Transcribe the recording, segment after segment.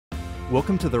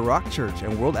Welcome to the Rock Church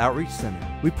and World Outreach Center.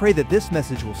 We pray that this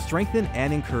message will strengthen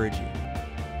and encourage you.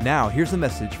 Now, here's a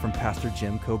message from Pastor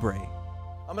Jim Cobrae.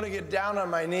 I'm going to get down on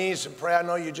my knees and pray. I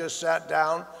know you just sat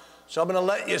down, so I'm going to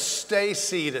let you stay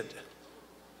seated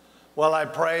while I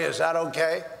pray. Is that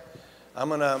okay? I'm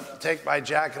going to take my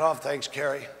jacket off. Thanks,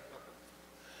 Carrie.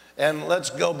 And let's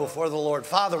go before the Lord.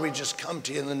 Father, we just come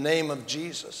to you in the name of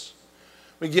Jesus.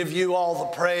 We give you all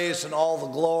the praise and all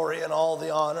the glory and all the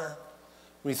honor.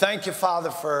 We thank you, Father,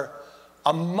 for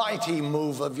a mighty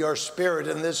move of your Spirit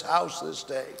in this house this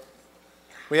day.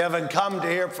 We haven't come to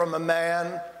hear from a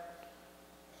man.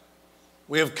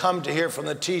 We have come to hear from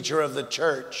the teacher of the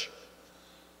church,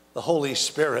 the Holy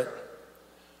Spirit.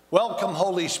 Welcome,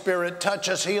 Holy Spirit. Touch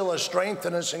us, heal us,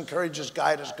 strengthen us, encourage us,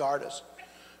 guide us, guard us.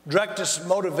 Direct us,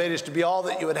 motivate us to be all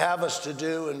that you would have us to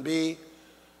do and be.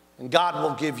 And God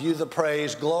will give you the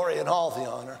praise, glory, and all the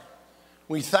honor.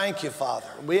 We thank you, Father.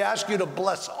 We ask you to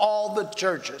bless all the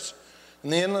churches in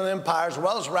the Inland Empire as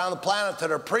well as around the planet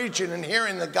that are preaching and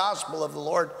hearing the gospel of the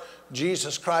Lord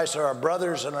Jesus Christ. Are our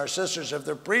brothers and our sisters. If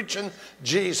they're preaching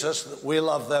Jesus, we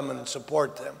love them and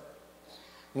support them.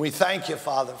 We thank you,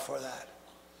 Father, for that.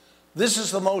 This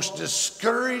is the most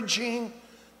discouraging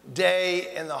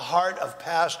day in the heart of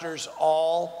pastors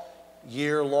all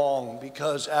year long,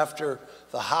 because after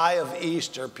the high of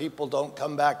Easter, people don't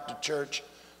come back to church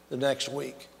the next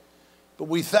week. But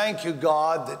we thank you,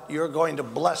 God, that you're going to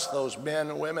bless those men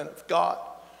and women of God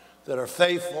that are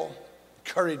faithful,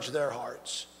 encourage their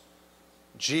hearts.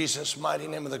 In Jesus' mighty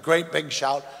name, with a great big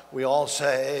shout, we all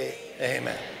say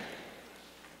amen.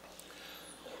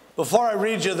 Before I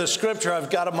read you the scripture, I've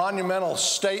got a monumental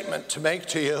statement to make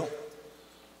to you.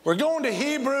 We're going to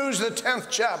Hebrews, the 10th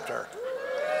chapter.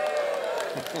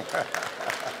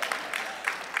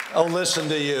 Oh, listen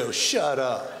to you. Shut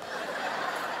up.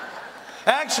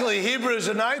 Actually, Hebrews,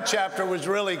 the 9th chapter was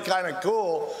really kind of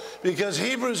cool because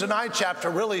Hebrews, the 9th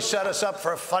chapter really set us up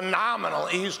for a phenomenal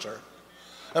Easter.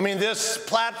 I mean, this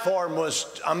platform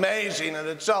was amazing in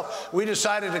itself. We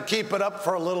decided to keep it up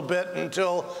for a little bit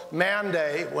until Man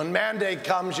Day. When Man Day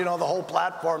comes, you know, the whole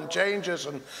platform changes,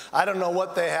 and I don't know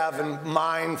what they have in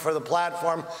mind for the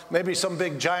platform. Maybe some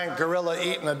big giant gorilla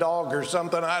eating a dog or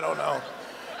something, I don't know.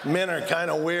 Men are kind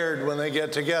of weird when they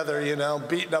get together, you know,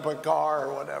 beating up a car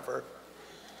or whatever.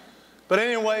 But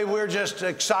anyway, we're just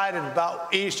excited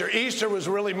about Easter. Easter was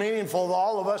really meaningful to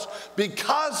all of us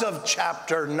because of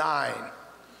chapter 9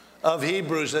 of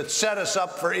Hebrews that set us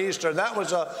up for Easter. That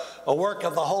was a work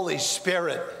of the Holy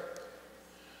Spirit.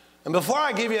 And before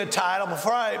I give you a title,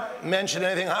 before I mention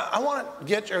anything, I want to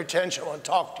get your attention. I want to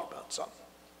talk to you about something.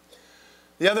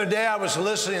 The other day I was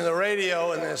listening to the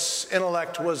radio, and this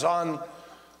intellect was on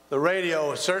the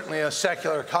radio, certainly a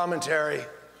secular commentary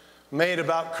made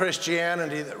about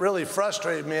Christianity that really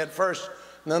frustrated me at first,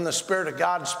 and then the Spirit of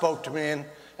God spoke to me and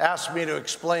asked me to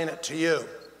explain it to you.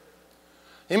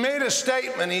 He made a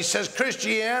statement. He says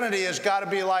Christianity has got to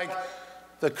be like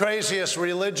the craziest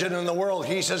religion in the world.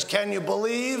 He says, can you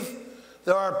believe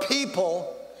there are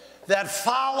people that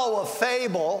follow a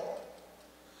fable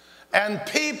and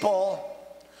people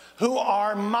who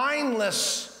are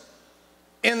mindless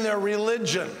in their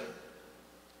religion?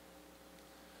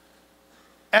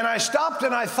 And I stopped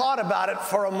and I thought about it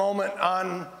for a moment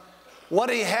on what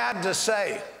he had to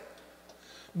say.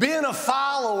 Being a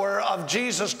follower of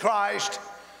Jesus Christ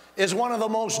is one of the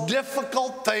most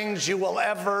difficult things you will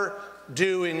ever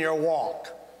do in your walk.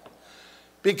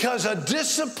 Because a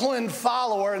disciplined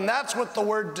follower, and that's what the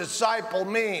word disciple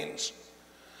means,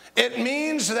 it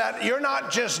means that you're not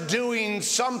just doing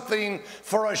something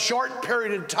for a short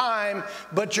period of time,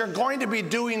 but you're going to be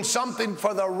doing something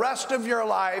for the rest of your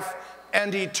life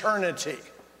and eternity.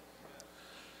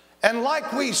 And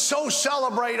like we so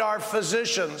celebrate our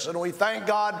physicians, and we thank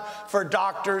God for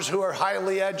doctors who are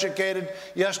highly educated.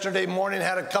 Yesterday morning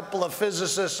had a couple of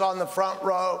physicists on the front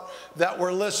row that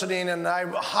were listening, and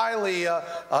I'm highly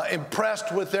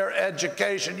impressed with their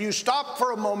education. You stop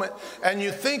for a moment and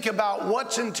you think about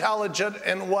what's intelligent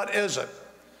and what isn't.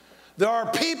 There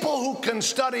are people who can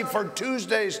study for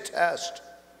Tuesday's test.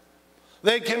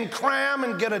 They can cram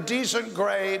and get a decent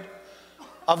grade,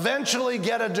 eventually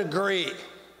get a degree.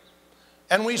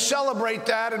 And we celebrate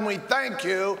that and we thank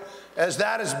you, as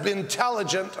that has been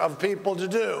intelligent of people to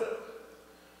do.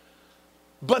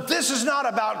 But this is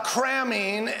not about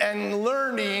cramming and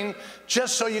learning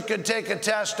just so you could take a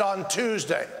test on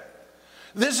Tuesday.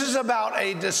 This is about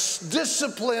a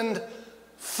disciplined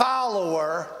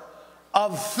follower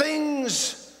of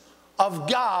things of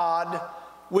God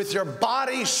with your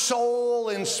body, soul,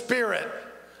 and spirit,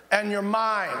 and your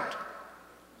mind.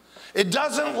 It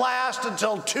doesn't last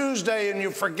until Tuesday and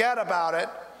you forget about it.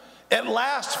 It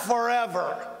lasts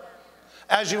forever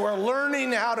as you are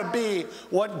learning how to be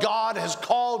what God has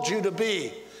called you to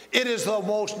be. It is the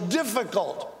most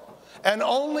difficult, and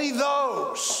only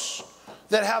those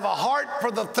that have a heart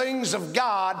for the things of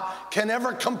God can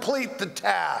ever complete the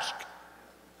task.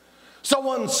 So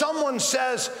when someone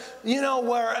says, you know,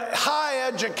 where high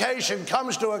education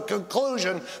comes to a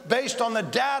conclusion based on the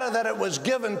data that it was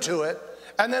given to it,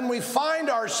 and then we find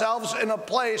ourselves in a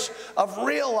place of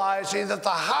realizing that the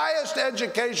highest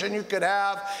education you could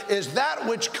have is that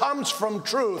which comes from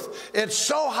truth. It's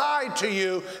so high to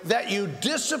you that you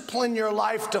discipline your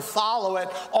life to follow it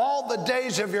all the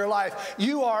days of your life.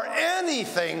 You are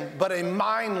anything but a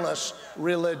mindless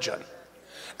religion.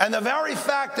 And the very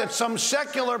fact that some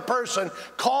secular person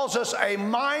calls us a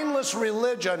mindless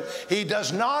religion, he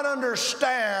does not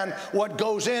understand what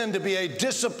goes in to be a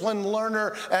disciplined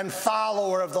learner and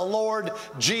follower of the Lord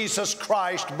Jesus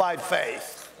Christ by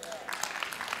faith.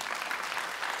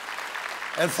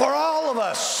 And for all of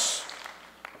us,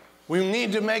 we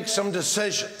need to make some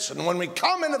decisions. And when we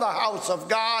come into the house of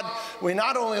God, we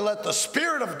not only let the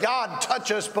Spirit of God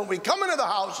touch us, but we come into the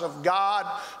house of God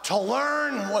to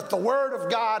learn what the Word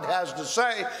of God has to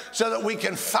say so that we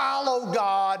can follow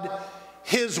God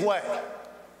His way.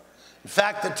 In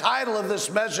fact, the title of this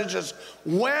message is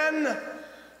When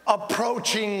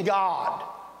Approaching God.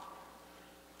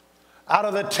 Out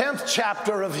of the 10th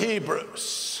chapter of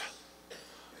Hebrews.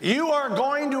 You are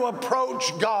going to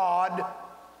approach God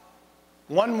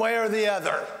one way or the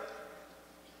other.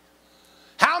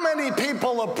 How many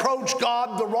people approach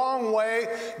God the wrong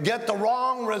way, get the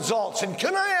wrong results? And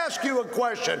can I ask you a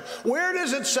question? Where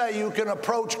does it say you can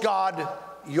approach God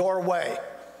your way?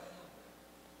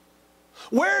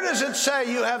 Where does it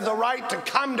say you have the right to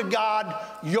come to God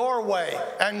your way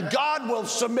and God will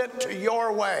submit to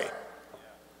your way?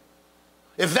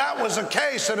 If that was the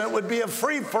case, then it would be a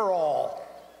free-for-all.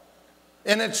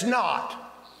 And it's not.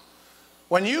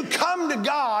 When you come to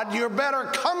God, you better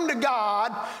come to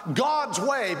God God's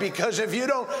way, because if you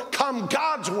don't come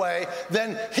God's way,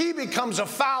 then He becomes a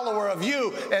follower of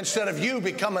you instead of you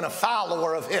becoming a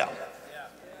follower of Him.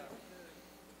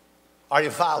 Are you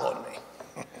following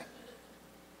me?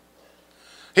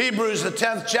 Hebrews, the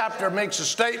 10th chapter, makes a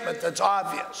statement that's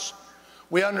obvious.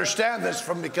 We understand this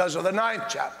because of the 9th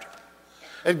chapter.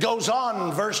 It goes on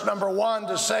in verse number 1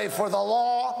 to say, for the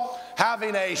law,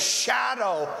 having a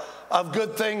shadow of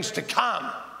good things to come.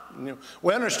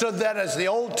 We understood that as the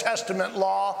Old Testament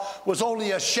law was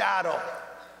only a shadow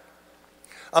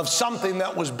of something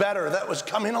that was better, that was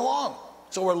coming along.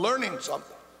 So we're learning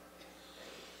something.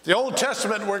 The Old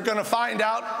Testament, we're going to find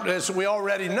out, as we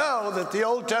already know, that the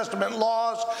Old Testament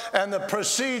laws and the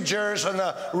procedures and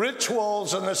the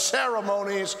rituals and the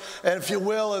ceremonies, and if you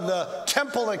will, and the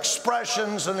temple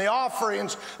expressions and the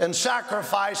offerings and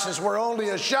sacrifices were only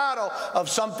a shadow of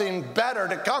something better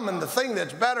to come. And the thing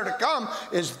that's better to come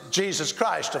is Jesus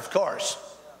Christ, of course.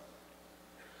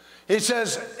 He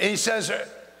says,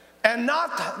 and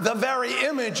not the very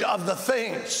image of the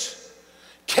things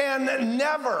can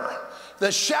never.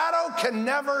 The shadow can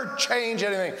never change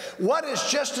anything. What is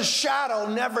just a shadow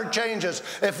never changes.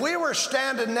 If we were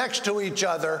standing next to each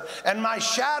other and my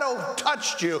shadow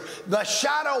touched you, the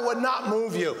shadow would not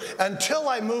move you. Until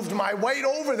I moved my weight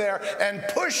over there and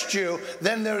pushed you,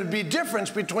 then there would be difference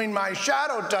between my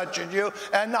shadow touching you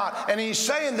and not. And he's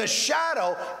saying the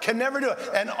shadow can never do it.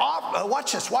 And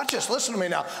watch this, listen to me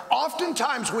now.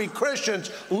 Oftentimes we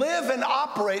Christians live and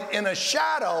operate in a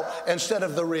shadow instead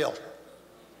of the real.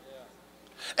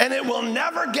 And it will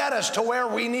never get us to where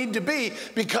we need to be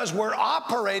because we're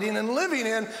operating and living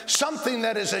in something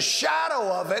that is a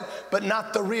shadow of it, but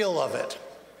not the real of it.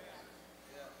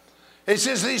 It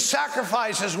says these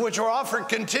sacrifices which are offered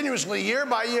continuously year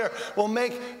by year will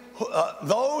make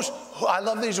those, I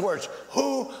love these words,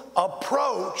 who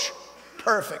approach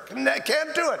perfect. And they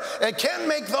can't do it. It can't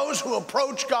make those who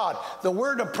approach God. The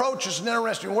word approach is an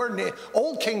interesting word. In the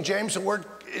Old King James, the word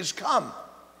is come.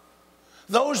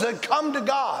 Those that come to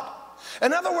God.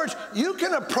 In other words, you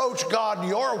can approach God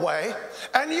your way,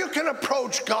 and you can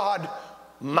approach God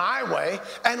my way,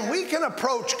 and we can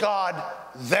approach God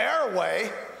their way.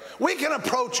 We can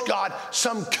approach God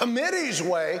some committee's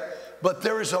way, but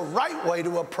there is a right way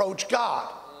to approach God.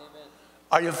 Amen.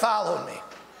 Are you following me?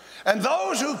 And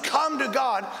those who come to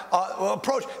God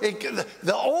approach.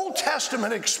 The Old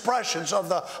Testament expressions of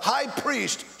the high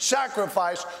priest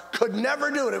sacrifice could never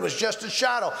do it. It was just a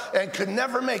shadow and could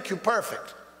never make you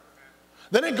perfect.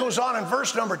 Then it goes on in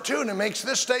verse number 2 and it makes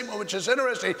this statement, which is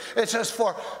interesting. It says,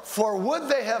 for would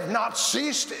they have not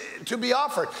ceased to be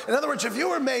offered? In other words, if you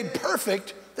were made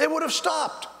perfect, they would have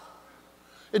stopped.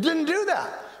 It didn't do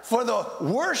that. For the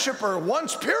worshiper,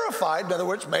 once purified, in other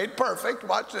words, made perfect,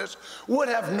 watch this, would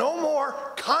have no more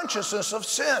consciousness of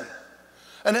sin.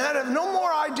 And they'd have no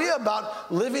more idea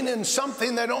about living in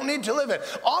something they don't need to live in.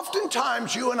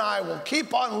 Oftentimes, you and I will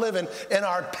keep on living in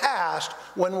our past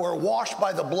when we're washed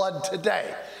by the blood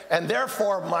today. And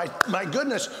therefore, my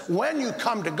goodness, when you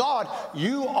come to God,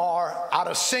 you are out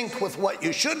of sync with what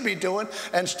you should be doing.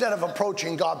 Instead of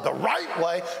approaching God the right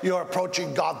way, you're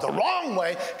approaching God the wrong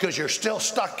way because you're still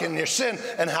stuck in your sin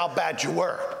and how bad you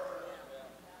were.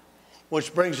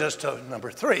 Which brings us to number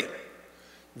 3.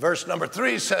 Verse number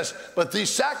 3 says, but these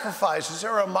sacrifices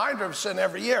are a reminder of sin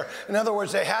every year. In other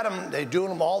words, they had them, they do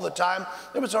them all the time.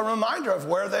 It was a reminder of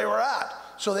where they were at.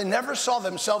 So they never saw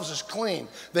themselves as clean.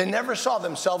 They never saw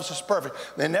themselves as perfect.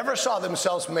 They never saw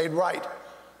themselves made right.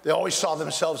 They always saw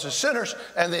themselves as sinners,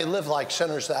 and they lived like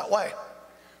sinners that way.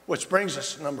 Which brings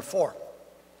us to number 4.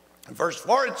 In verse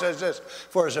 4 it says this,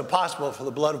 for it is impossible for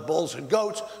the blood of bulls and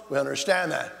goats, we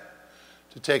understand that,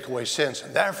 to take away sins.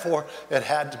 And therefore, it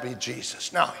had to be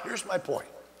Jesus. Now, here's my point.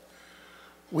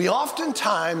 We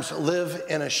oftentimes live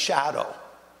in a shadow,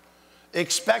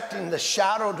 expecting the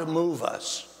shadow to move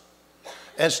us,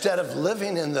 instead of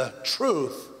living in the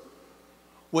truth,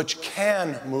 which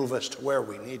can move us to where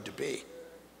we need to be.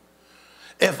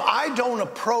 If I don't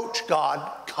approach God,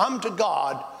 come to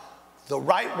God the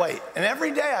right way, and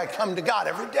every day I come to God,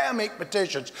 every day I make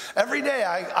petitions, every day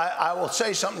I will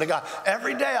say something to God,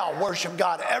 every day I'll worship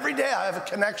God, every day I have a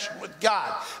connection with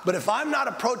God. But if I'm not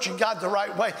approaching God the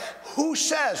right way, who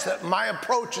says that my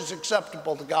approach is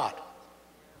acceptable to God?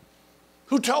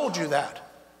 Who told you that?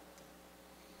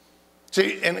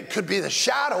 See, and it could be the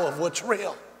shadow of what's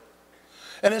real.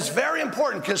 And it's very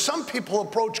important because some people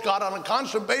approach God on a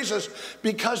constant basis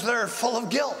because they're full of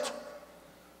guilt.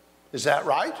 Is that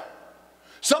right?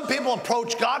 Some people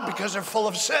approach God because they're full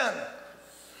of sin.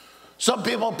 Some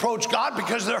people approach God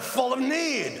because they're full of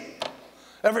need.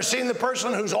 Ever seen the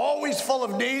person who's always full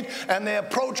of need and they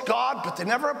approach God, but they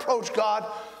never approach God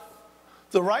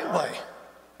the right way?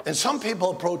 And some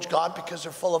people approach God because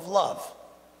they're full of love.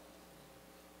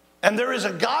 And there is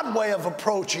a God way of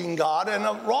approaching God and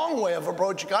a wrong way of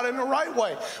approaching God and a right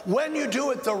way. When you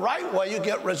do it the right way, you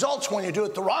get results. When you do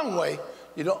it the wrong way,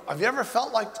 you don't. Have you ever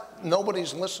felt like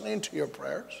nobody's listening to your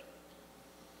prayers?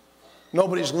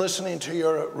 Nobody's listening to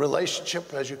your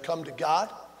relationship as you come to God?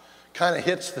 Kind of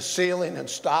hits the ceiling and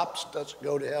stops, doesn't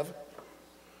go to heaven.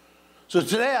 So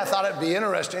today I thought it'd be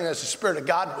interesting as the Spirit of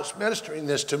God was ministering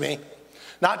this to me,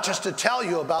 not just to tell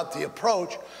you about the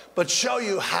approach, but show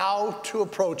you how to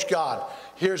approach God.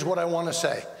 Here's what I want to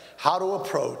say. How to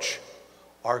approach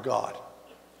our God.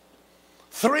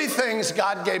 3 things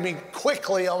God gave me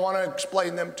quickly. I want to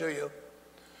explain them to you.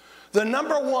 The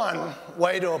number 1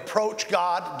 way to approach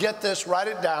God, get this, write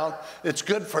it down, it's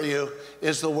good for you,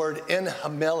 is the word in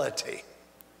humility.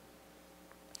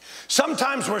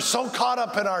 Sometimes we're so caught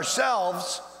up in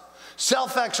ourselves,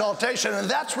 self-exaltation, and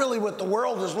that's really what the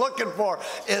world is looking for,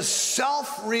 is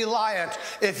self-reliant.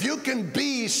 If you can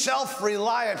be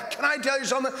self-reliant, can I tell you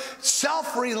something?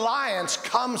 Self-reliance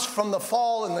comes from the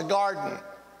fall in the garden.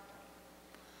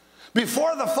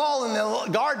 Before the fall in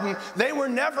the garden, they were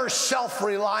never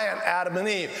self-reliant, Adam and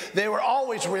Eve. They were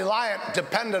always reliant,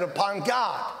 dependent upon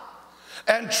God.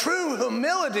 And true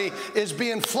humility is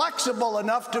being flexible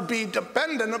enough to be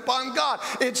dependent upon God.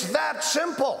 It's that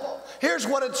simple. Here's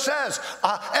what it says.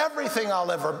 Everything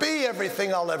I'll ever be,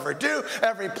 everything I'll ever do,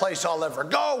 every place I'll ever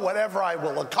go, whatever I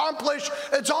will accomplish,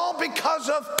 it's all because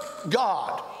of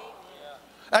God.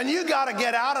 And you got to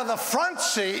get out of the front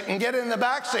seat and get in the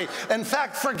back seat. In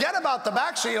fact, forget about the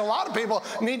back seat. A lot of people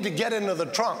need to get into the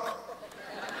trunk.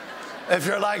 If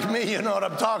you're like me, you know what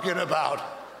I'm talking about.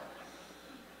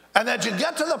 And that you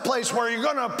get to the place where you're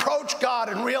going to approach God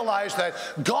and realize that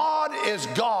God is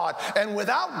God. And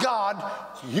without God,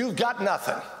 you've got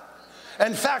nothing.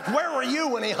 In fact, where were you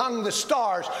when he hung the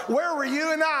stars? Where were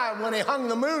you and I when he hung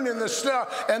the moon and the star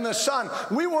and the sun?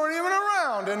 We weren't even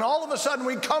around. And all of a sudden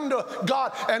we come to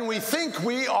God and we think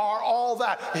we are all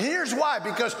that. Here's why.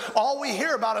 Because all we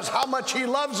hear about is how much he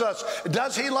loves us.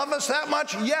 Does he love us that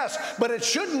much? Yes. But it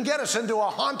shouldn't get us into a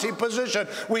haughty position.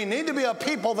 We need to be a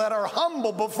people that are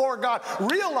humble before God,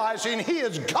 realizing he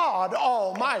is God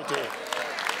Almighty.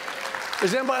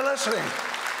 Is anybody listening?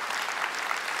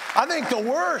 I think the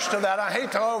worst of that, I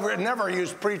hate to never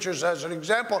use preachers as an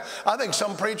example. I think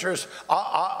some preachers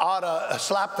ought to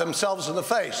slap themselves in the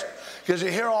face. Because you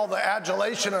hear all the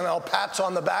adulation and all pats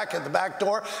on the back at the back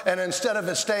door, and instead of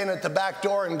it staying at the back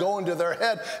door and going to their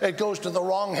head, it goes to the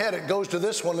wrong head. It goes to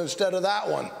this one instead of that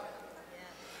one.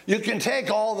 You can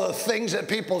take all the things that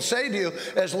people say to you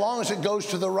as long as it goes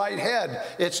to the right head.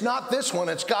 It's not this one,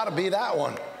 it's got to be that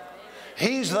one.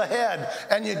 He's the head,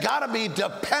 and you got to be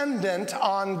dependent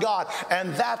on God,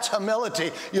 and that's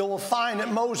humility. You will find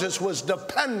that Moses was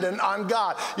dependent on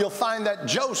God. You'll find that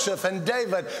Joseph and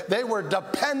David, they were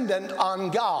dependent on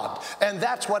God, and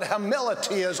that's what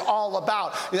humility is all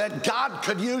about, that God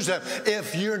could use them.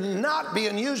 If you're not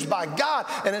being used by God,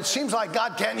 and it seems like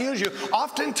God can't use you,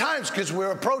 oftentimes because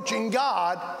we're approaching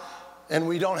God, and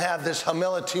we don't have this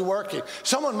humility working.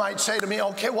 Someone might say to me,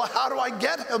 okay, well, how do I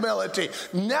get humility?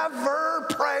 Never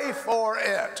pray for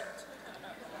it.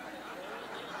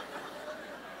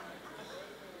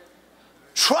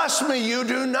 Trust me, you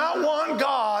do not want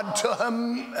God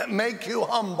to make you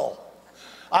humble.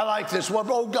 I like this. Well,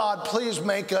 oh, God, please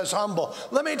make us humble.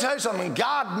 Let me tell you something.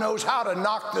 God knows how to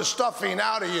knock the stuffing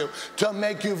out of you to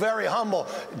make you very humble.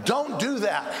 Don't do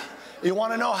that. You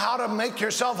want to know how to make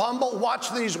yourself humble?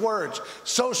 Watch these words.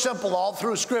 So simple all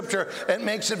through Scripture. It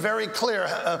makes it very clear.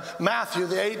 Matthew,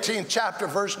 the 18th chapter,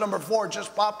 verse number 4,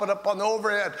 just pop it up on the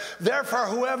overhead. Therefore,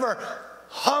 whoever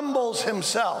humbles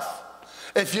himself.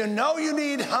 If you know you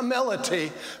need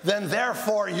humility, then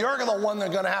therefore you're the one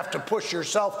that's going to have to push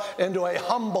yourself into a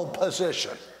humble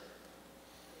position.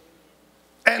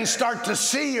 And start to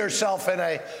see yourself in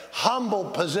a humble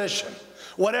position.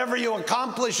 Whatever you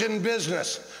accomplish in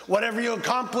business, whatever you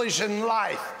accomplish in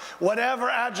life, whatever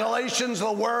adulations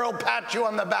the world pat you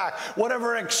on the back,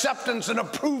 whatever acceptance and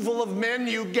approval of men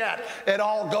you get, it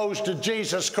all goes to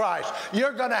Jesus Christ.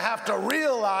 You're going to have to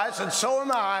realize, and so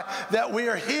am I, that we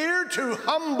are here to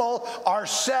humble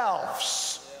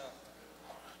ourselves.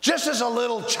 Just as a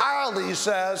little child, he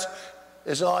says,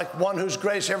 is like one whose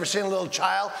grace. You ever seen a little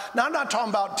child? Now, I'm not talking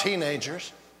about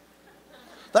teenagers.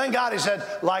 Thank God he said,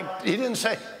 he didn't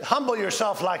say, humble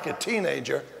yourself like a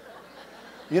teenager.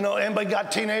 You know, anybody got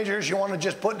teenagers you want to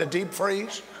just put in a deep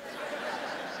freeze?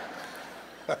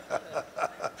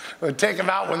 Or take them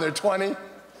out when they're 20?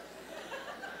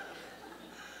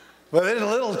 But there's a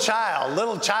little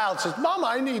child says, Mama,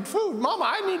 I need food. Mama,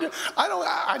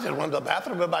 I just went to the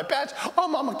bathroom with my pants. Oh,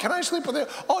 Mama, can I sleep with you?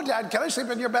 Oh, Dad, can I sleep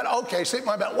in your bed? Okay, sleep in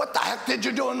my bed. What the heck did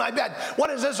you do in my bed? What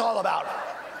is this all about?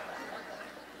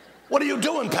 What are you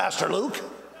doing, Pastor Luke?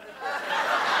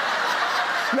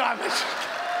 No,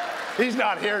 he's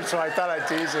not here, so I thought I'd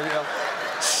tease him. You know.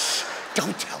 Shh,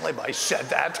 don't tell him I said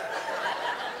that.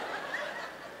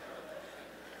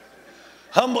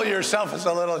 Humble yourself as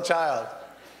a little child.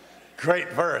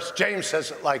 Great verse. James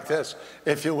says it like this,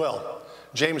 if you will.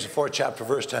 James, the 4th chapter,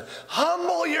 verse 10.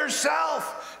 Humble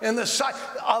yourself in the sight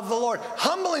of the Lord.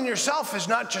 Humbling yourself is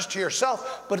not just to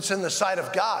yourself, but it's in the sight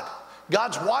of God.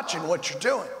 God's watching what you're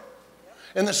doing.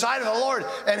 In the sight of the Lord,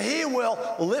 and he will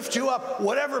lift you up,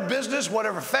 whatever business,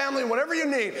 whatever family, whatever you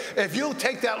need. If you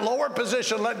take that lower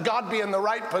position, let God be in the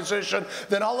right position,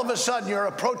 then all of a sudden you're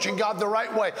approaching God the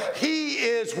right way. He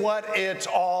is what it's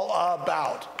all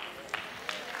about.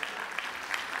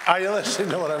 Are you listening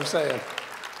to what I'm saying?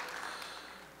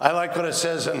 I like what it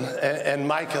says in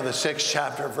Micah, the 6th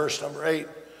chapter, verse number 8.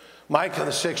 Micah,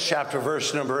 the 6th chapter,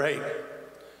 verse number 8.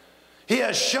 He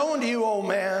has shown to you, O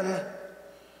man,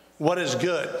 what is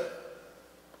good.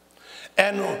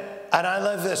 And I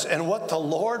love this, and what the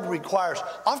Lord requires.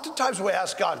 Oftentimes we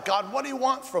ask God, God, what do you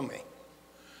want from me?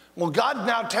 Well, God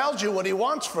now tells you what he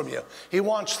wants from you. He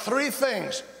wants 3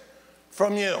 things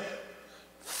from you.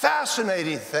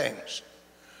 Fascinating things.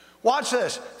 Watch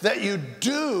this, that you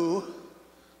do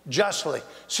justly.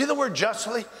 See the word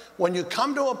justly? When you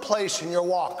come to a place in your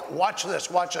walk, watch this,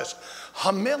 watch this.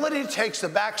 Humility takes the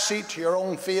back seat to your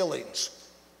own feelings.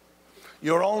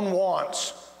 Your own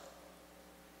wants.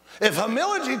 If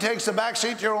humility takes the back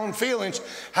seat to your own feelings,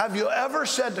 have you ever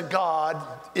said to God,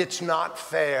 it's not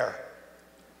fair?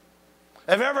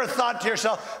 Have you ever thought to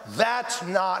yourself, that's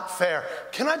not fair?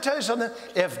 Can I tell you something?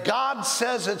 If God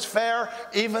says it's fair,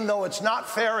 even though it's not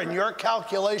fair in your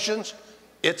calculations,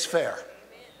 it's fair.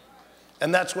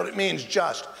 And that's what it means,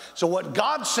 just. So what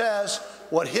God says,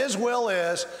 what his will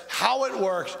is, how it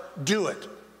works, do it.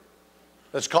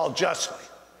 That's called justly.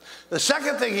 The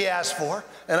second thing he asks for,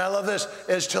 and I love this,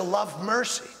 is to love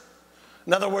mercy.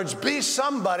 In other words, be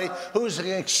somebody who's going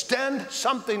to extend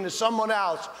something to someone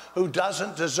else who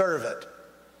doesn't deserve it.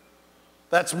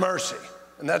 That's mercy,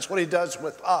 and that's what he does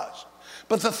with us.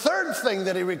 But the third thing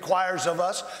that he requires of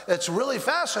us, it's really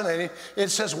fascinating, it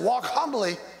says walk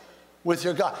humbly with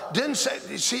your God. Didn't say,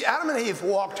 you see, Adam and Eve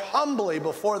walked humbly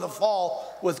before the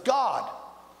fall with God.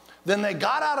 Then they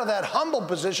got out of that humble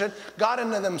position, got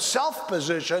into them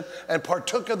self-position, and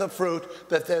partook of the fruit,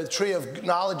 that the tree of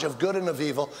knowledge of good and of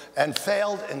evil, and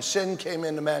failed, and sin came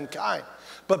into mankind.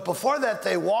 But before that,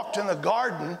 they walked in the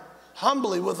garden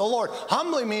humbly with the Lord.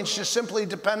 Humbly means just simply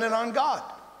dependent on God.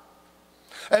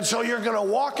 And so you're going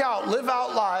to walk out, live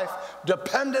out life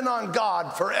dependent on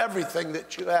God for everything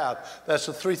that you have. That's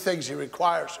the three things he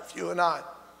requires of you and I.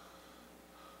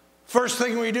 First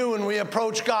thing we do when we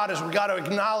approach God is we got to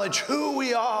acknowledge who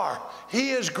we are.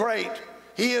 He is great.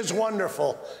 He is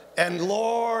wonderful. And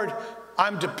Lord,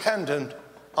 I'm dependent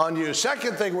on you.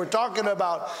 Second thing we're talking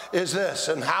about is this,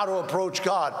 and how to approach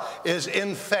God is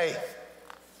in faith.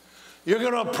 You're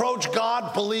going to approach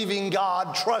God believing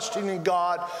God, trusting in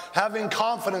God, having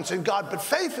confidence in God. But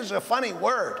faith is a funny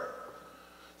word.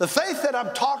 The faith that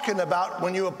I'm talking about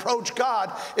when you approach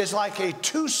God is like a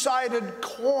two-sided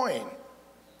coin.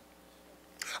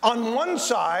 On one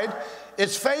side,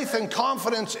 it's faith and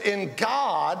confidence in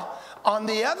God. On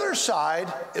the other side,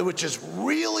 which is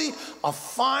really a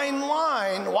fine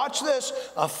line, watch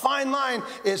this, a fine line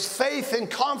is faith and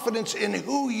confidence in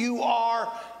who you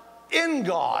are in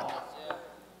God.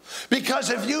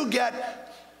 Because if you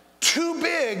get too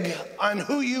big on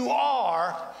who you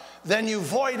are, then you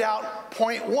void out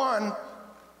point one,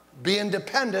 being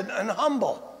dependent and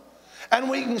humble. And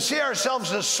we can see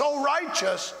ourselves as so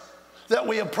righteous that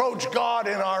we approach God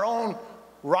in our own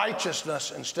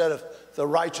righteousness instead of the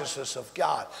righteousness of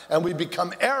God. And we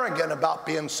become arrogant about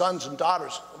being sons and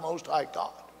daughters of the Most High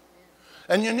God.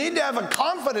 And you need to have a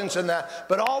confidence in that,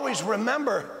 but always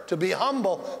remember to be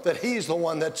humble that He's the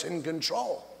one that's in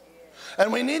control.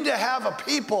 And we need to have a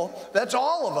people, that's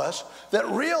all of us, that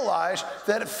realize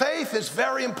that faith is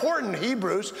very important.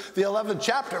 Hebrews, the 11th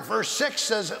chapter, verse 6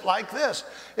 says it like this.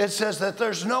 It says that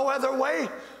there's no other way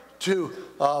to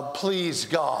please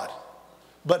God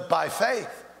but by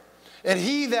faith. And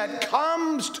he that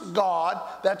comes to God,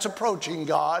 that's approaching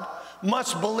God,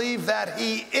 must believe that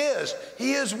He is.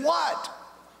 He is what?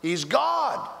 He's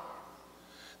God.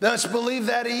 Must believe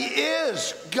that He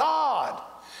is God.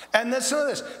 And listen to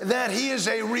this, that He is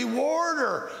a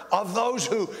rewarder of those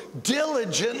who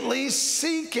diligently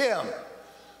seek Him.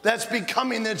 That's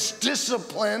becoming this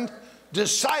disciplined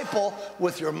disciple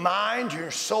with your mind,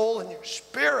 your soul, and your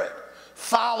spirit,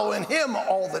 following Him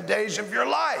all the days of your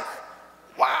life.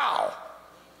 Wow.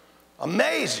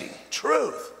 Amazing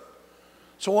truth.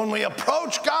 So when we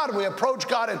approach God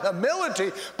in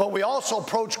humility, but we also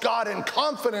approach God in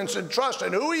confidence and trust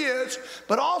in who He is,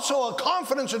 but also a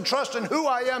confidence and trust in who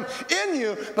I am in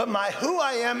you, but my who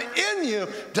I am in you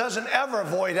doesn't ever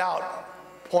void out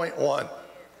point one.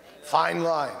 Fine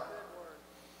line.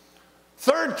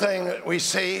 Third thing that we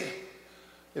see,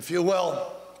 if you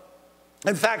will,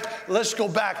 in fact, let's go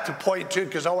back to point 2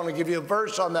 because I want to give you a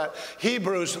verse on that.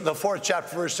 Hebrews, the 4th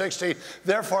chapter, verse 16.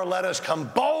 Therefore, let us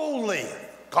come boldly,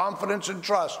 confidence and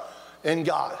trust in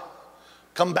God.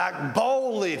 Come back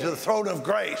boldly to the throne of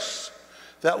grace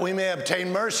that we may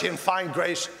obtain mercy and find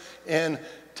grace in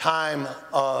time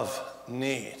of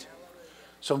need.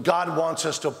 So God wants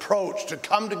us to approach, to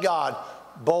come to God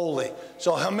boldly.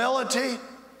 So humility,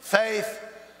 faith,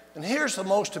 and here's the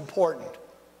most important.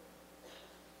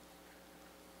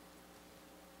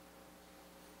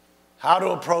 How to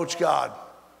approach God.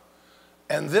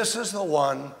 And this is the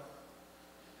one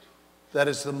that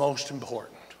is the most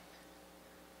important.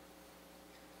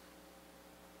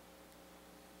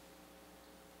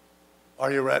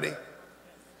 Are you ready?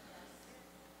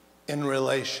 In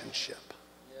relationship.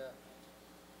 Yeah.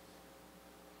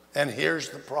 And here's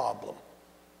the problem.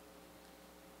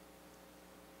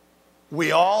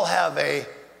 We all have a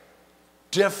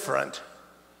different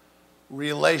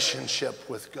relationship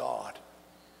with God.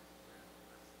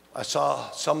 I saw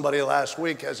somebody last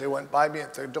week as they went by me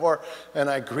at their door, and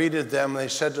I greeted them. They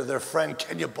said to their friend,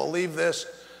 "Can you believe this?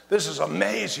 This is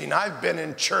amazing. I've been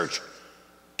in church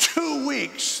 2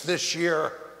 weeks this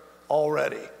year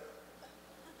already,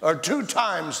 or 2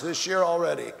 times this year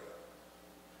already."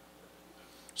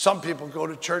 Some people go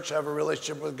to church, have a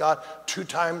relationship with God 2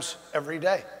 times every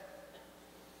day,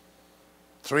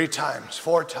 3 times,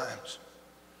 4 times.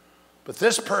 But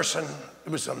this person,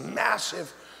 it was a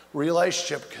massive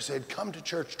relationship because they'd come to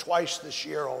church twice this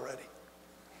year already.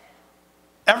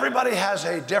 Everybody has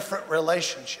a different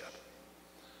relationship.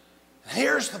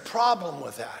 Here's the problem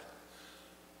with that.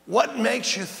 What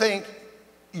makes you think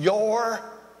your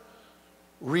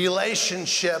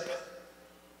relationship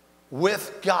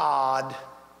with God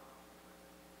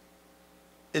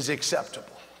is acceptable?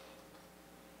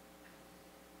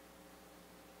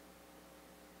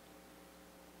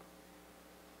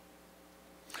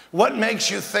 What makes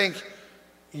you think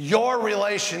your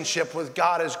relationship with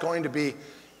God is going to be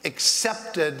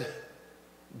accepted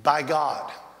by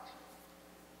God?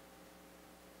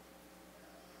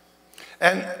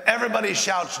 And everybody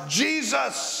shouts,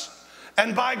 Jesus,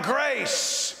 and by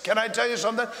grace. Can I tell you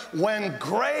something? When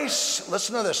grace,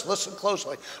 listen to this, listen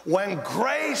closely. When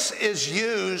grace is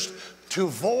used to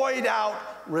void out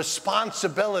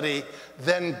responsibility,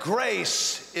 then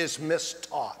grace is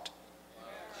mistaught.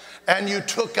 And you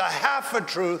took a half a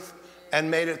truth and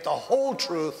made it the whole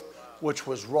truth, which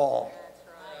was wrong.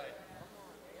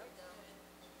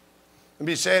 Let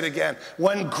me say it again.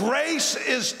 When grace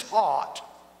is taught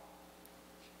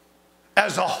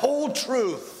as a whole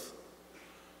truth,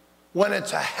 when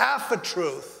it's a half a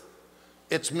truth,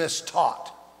 it's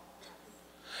mistaught.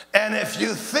 And if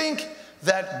you think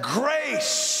that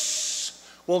grace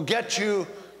will get you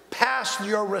past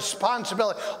your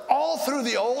responsibility, all through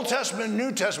the Old Testament and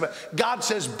New Testament, God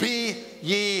says, be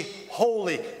ye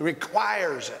holy. He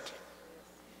requires it.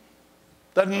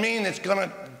 Doesn't mean it's going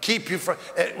to keep you from,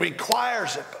 it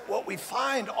requires it. But what we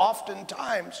find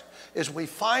oftentimes is we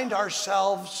find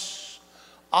ourselves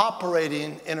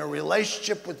operating in a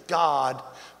relationship with God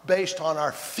based on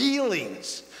our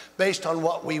feelings, based on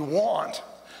what we want,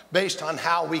 based on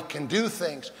how we can do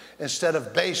things, instead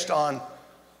of based on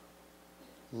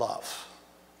love.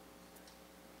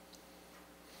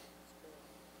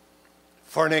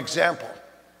 For an example,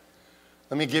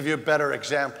 let me give you a better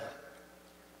example.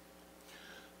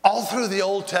 All through the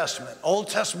Old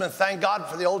Testament, thank God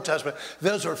for the Old Testament,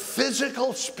 those are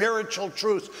physical, spiritual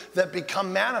truths that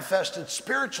become manifested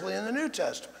spiritually in the New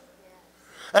Testament.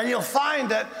 And you'll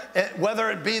find that whether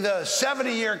it be the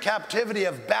 70-year captivity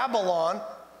of Babylon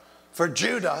for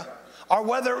Judah, or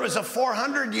whether it was a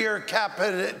 400-year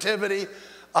captivity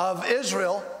of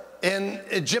Israel in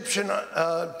Egyptian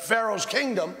Pharaoh's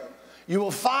kingdom, you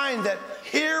will find that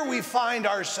here we find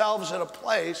ourselves at a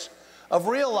place of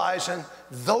realizing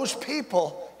those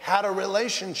people had a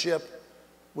relationship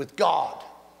with God.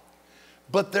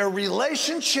 But their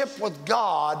relationship with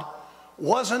God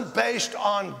wasn't based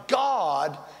on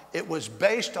God, it was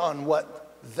based on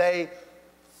what they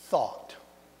thought.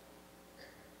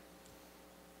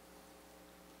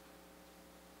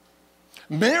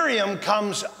 Miriam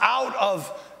comes out of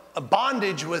a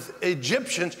bondage with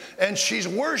Egyptians, and she's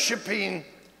worshiping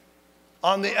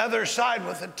on the other side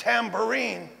with a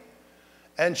tambourine.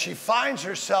 And she finds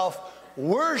herself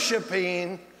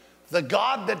worshiping the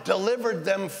God that delivered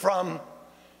them from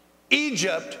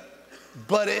Egypt,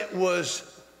 but it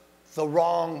was the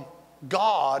wrong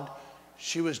God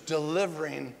she was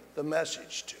delivering the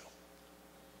message to.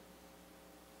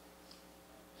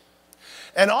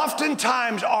 And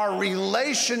oftentimes our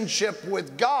relationship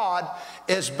with God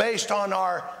is based on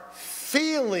our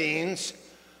feelings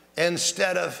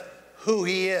instead of who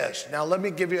He is. Now let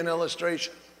me give you an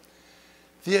illustration.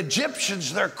 The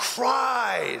Egyptians, their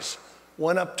cries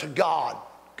went up to God.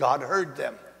 God heard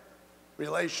them.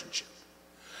 Relationship.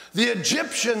 The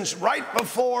Egyptians,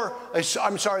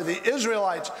 the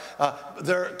Israelites,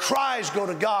 their cries go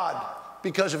to God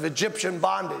because of Egyptian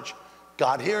bondage.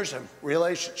 God hears them.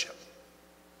 Relationship.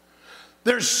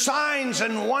 There's signs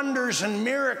and wonders and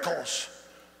miracles.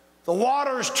 The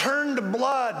waters turn to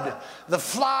blood. The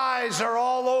flies are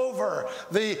all over.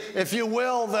 If you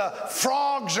will, the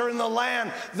frogs are in the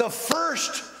land. The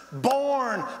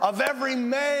firstborn of every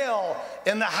male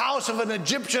in the house of an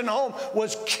Egyptian home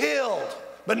was killed,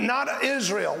 but not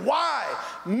Israel. Why?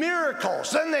 Miracles.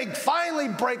 Then they finally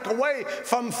break away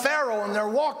from Pharaoh and they're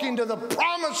walking to the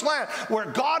promised land where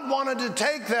God wanted to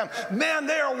take them. Man,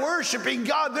 they are worshiping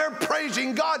God. They're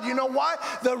praising God. You know why?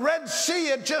 The Red Sea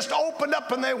had just opened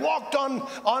up and they walked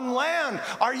on land.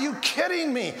 Are you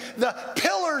kidding me? The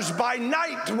pillars by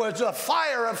night was a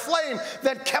fire, a flame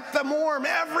that kept them warm.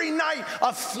 Every night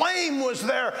a flame was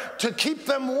there to keep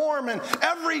them warm, and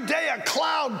every day a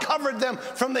cloud covered them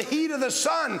from the heat of the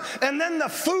sun. And then the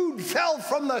food fell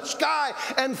from the sky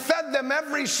and fed them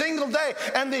every single day.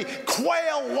 And the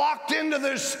quail walked into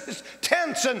their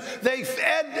tents and they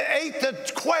ate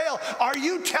the quail. Are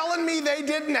you telling me they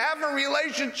didn't have a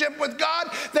relationship with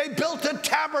God? They built a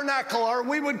tabernacle, or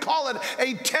we would call it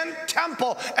a tent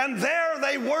temple, and there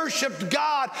they worshiped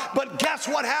God. But guess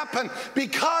what happened?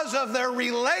 Because of their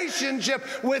relationship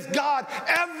with God,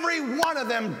 every one of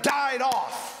them died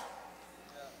off.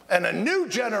 And a new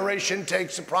generation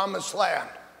takes the promised land.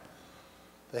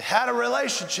 They had a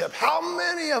relationship. How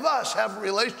many of us have a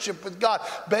relationship with God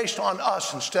based on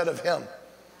us instead of Him?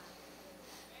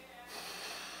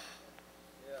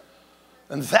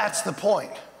 And that's the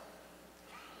point.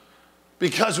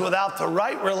 Because without the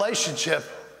right relationship,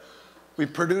 we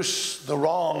produce the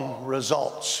wrong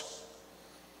results.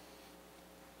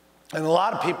 And a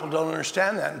lot of people don't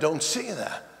understand that and don't see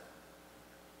that.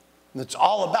 And it's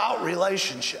all about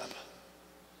relationship.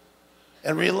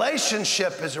 And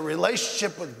relationship is a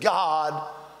relationship with God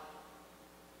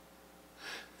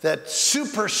that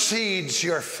supersedes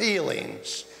your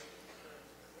feelings.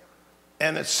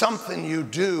 And it's something you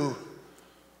do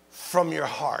from your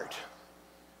heart.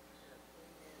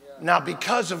 Now,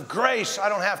 because of grace, I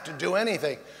don't have to do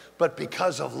anything. But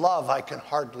because of love, I can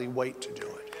hardly wait to do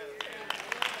it.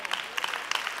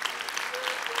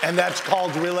 And that's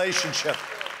called relationship.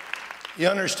 You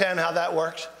understand how that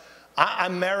works?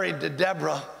 I'm married to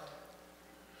Deborah.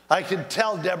 I can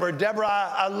tell Deborah,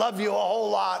 I love you a whole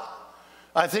lot.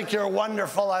 I think you're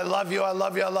wonderful. I love you, I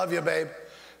love you, I love you, babe.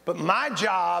 But my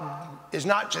job is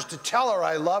not just to tell her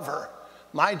I love her.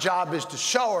 My job is to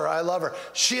show her I love her.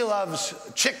 She loves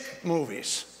chick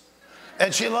movies.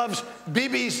 And she loves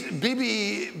BBC,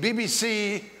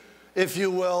 if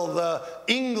you will, the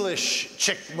English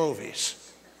chick movies.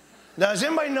 Now, does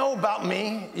anybody know about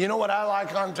me? You know what I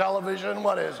like on television?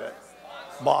 What is it?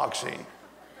 Boxing.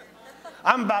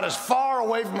 I'm about as far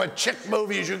away from a chick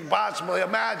movie as you can possibly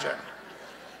imagine.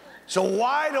 So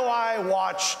why do I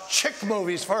watch chick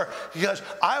movies for her? Because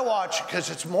because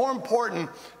it's more important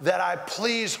that I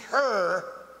please her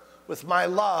with my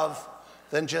love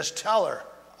than just tell her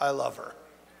I love her.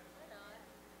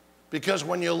 Because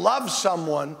when you love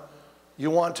someone, you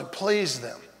want to please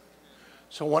them.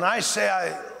 So when I say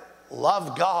I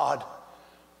love God,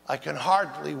 I can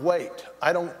hardly wait.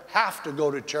 I don't have to go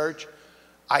to church.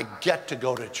 I get to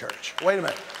go to church. Wait a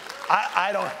minute.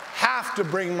 I don't have to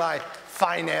bring my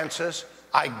finances.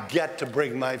 I get to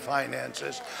bring my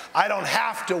finances. I don't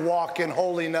have to walk in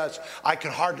holiness. I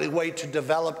can hardly wait to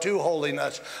develop to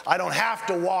holiness. I don't have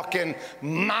to walk in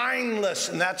mindless,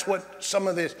 and that's what some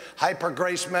of this hyper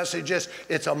grace message is.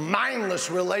 It's a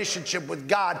mindless relationship with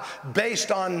God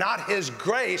based on not His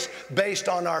grace, based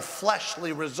on our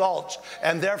fleshly results.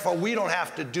 And therefore, we don't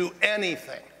have to do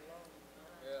anything.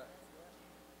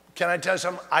 Can I tell you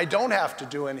something? I don't have to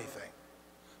do anything.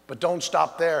 But don't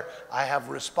stop there. I have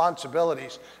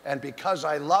responsibilities. And because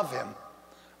I love Him,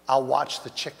 I'll watch the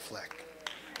chick flick.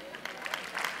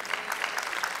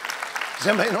 Does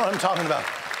anybody know what I'm talking about?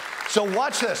 So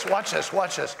watch this, watch this,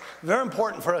 watch this. Very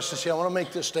important for us to see. I want to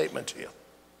make this statement to you.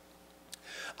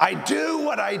 I do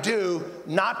what I do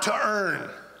not to earn.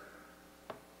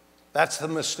 That's the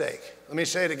mistake. Let me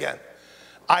say it again.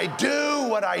 I do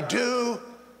what I do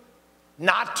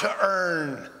not to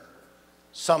earn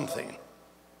something.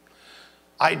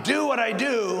 I do what I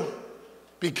do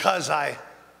because I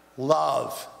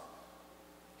love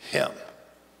Him.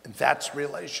 And that's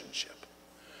relationship.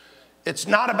 It's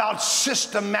not about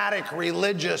systematic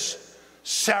religious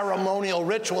ceremonial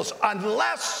rituals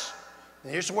unless,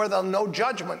 and here's where the no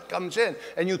judgment comes in,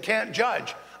 and you can't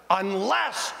judge,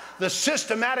 unless the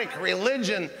systematic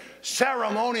religion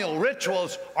ceremonial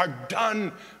rituals are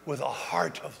done with a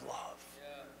heart of love.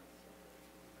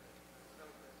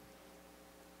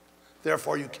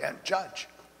 Therefore, you can't judge.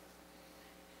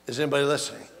 Is anybody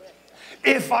listening?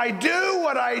 If I do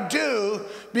what I do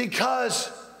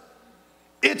because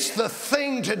it's the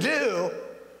thing to do,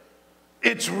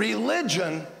 it's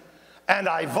religion, and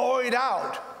I void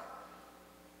out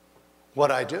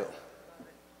what I do.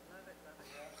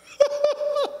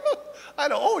 I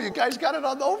know, oh, you guys got it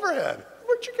on the overhead.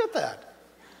 Where'd you get that?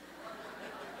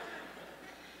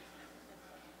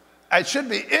 It should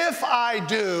be, if I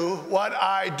do what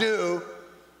I do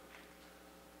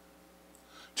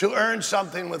to earn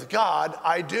something with God,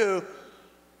 I do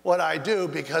what I do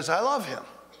because I love Him.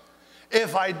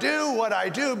 If I do what I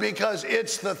do because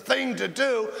it's the thing to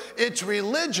do, it's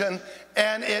religion,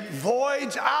 and it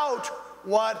voids out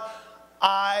what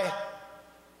I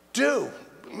do.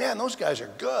 Man, those guys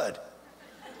are good.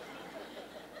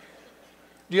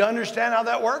 Do you understand how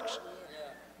that works?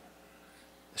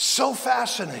 So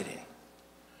fascinating.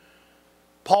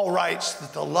 Paul writes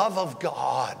that the love of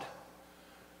God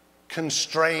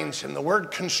constrains him. The word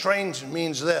constrains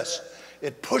means this.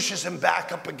 It pushes him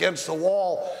back up against the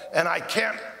wall, and I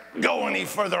can't go any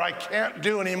further. I can't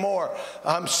do any more.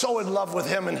 I'm so in love with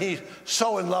him, and he's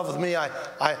so in love with me.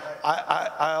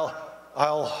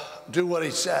 I'll do what he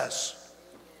says.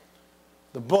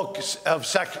 The book of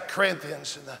 2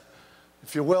 Corinthians,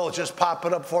 if you will, just pop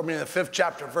it up for me in the 5th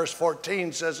chapter, verse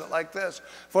 14 says it like this.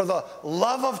 For the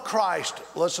love of Christ,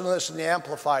 listen to this in the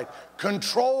Amplified,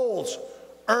 controls,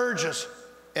 urges,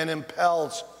 and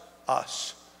impels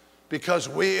us. Because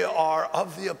we are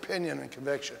of the opinion and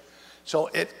conviction. So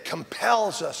it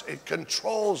compels us, it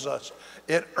controls us,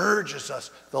 it urges us,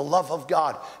 the love of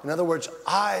God. In other words,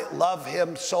 I love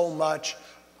Him so much,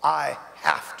 I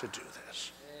have to do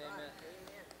this.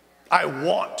 I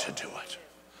want to do it.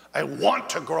 I want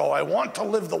to grow. I want to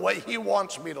live the way he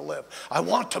wants me to live. I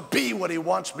want to be what he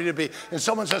wants me to be. And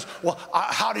someone says, well,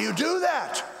 how do you do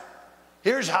that?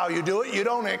 Here's how you do it. You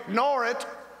don't ignore it.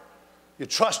 You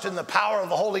trust in the power of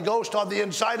the Holy Ghost on the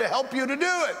inside to help you to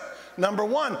do it. Number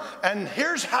one. And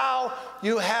here's how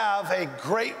you have a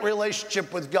great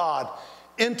relationship with God.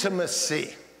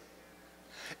 Intimacy.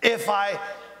 If I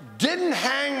didn't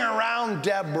hang around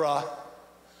Deborah,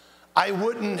 I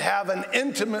wouldn't have an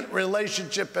intimate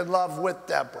relationship and love with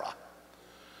Deborah.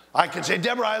 I could say,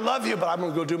 Deborah, I love you, but I'm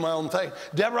going to go do my own thing.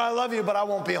 Deborah, I love you, but I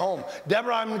won't be home.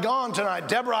 Deborah, I'm gone tonight.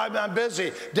 Deborah, I'm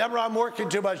busy. Deborah, I'm working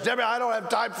too much. Deborah, I don't have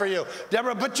time for you.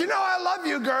 Deborah, but you know I love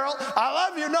you, girl. I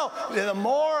love you. No, the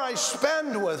more I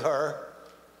spend with her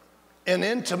in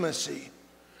intimacy,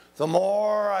 the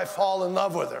more I fall in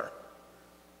love with her.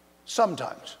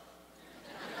 Sometimes.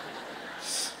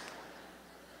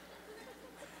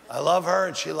 I love her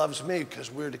and she loves me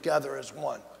because we're together as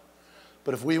one.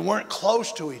 But if we weren't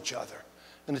close to each other,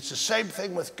 and it's the same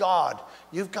thing with God,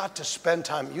 you've got to spend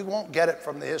time. You won't get it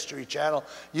from the History Channel.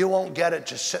 You won't get it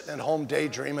just sitting at home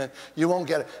daydreaming. You won't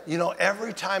get it. You know,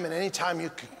 every time and any time you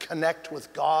can connect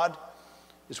with God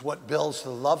is what builds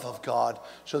the love of God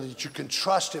so that you can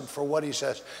trust him for what he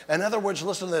says. In other words,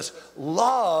 listen to this.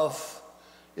 Love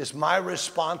is my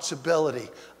responsibility.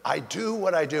 I do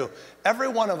what I do. Every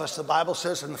one of us, the Bible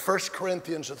says in the 1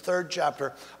 Corinthians, the 3rd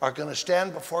chapter, are going to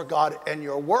stand before God and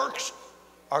your works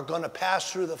are going to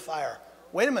pass through the fire.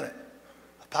 Wait a minute.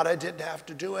 I thought I didn't have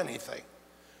to do anything.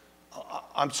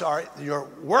 I'm sorry. Your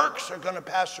works are going to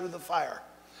pass through the fire.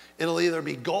 It'll either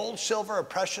be gold, silver, or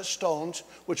precious stones,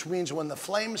 which means when the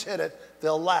flames hit it,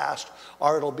 they'll last,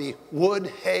 or it'll be wood,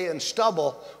 hay, and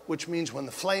stubble, which means when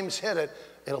the flames hit it,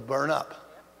 it'll burn up.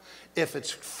 If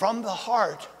it's from the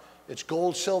heart, it's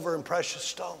gold, silver, and precious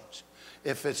stones.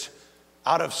 If it's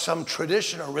out of some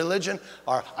tradition or religion,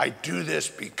 or I do this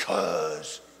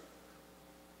because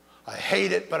I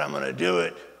hate it, but I'm going to do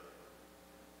it.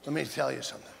 Let me tell you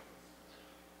something.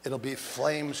 It'll be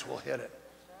flames will hit it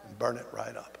and burn it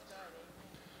right up.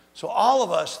 So all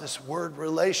of us, this word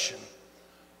relation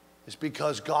is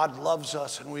because God loves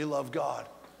us and we love God.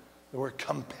 We're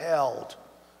compelled,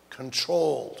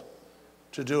 controlled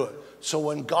to do it. So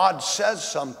when God says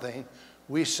something,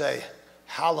 we say,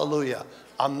 hallelujah.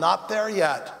 I'm not there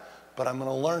yet, but I'm going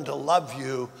to learn to love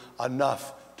you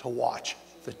enough to watch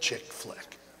the chick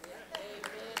flick.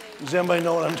 Does anybody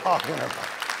know what I'm talking about?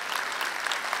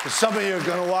 Some of you are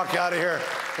going to walk out of here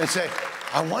and say,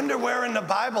 I wonder where in the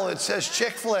Bible it says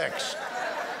chick flicks.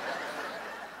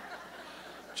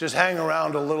 Just hang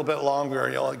around a little bit longer,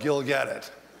 you'll get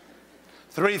it.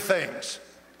 3 things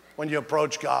when you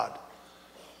approach God.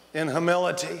 In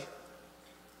humility,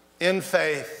 in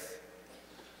faith,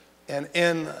 and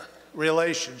in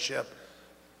relationship,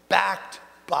 backed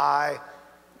by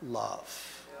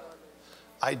love.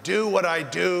 I do what I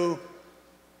do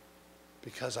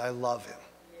because I love him.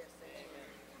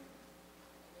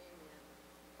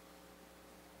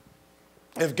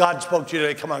 If God spoke to you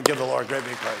today, come on, give the Lord great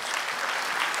big praise.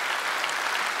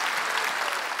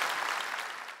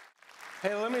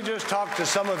 Hey, let me just talk to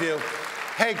some of you.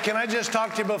 Hey, can I just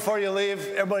talk to you before you leave?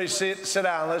 Everybody sit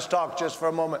down. Let's talk just for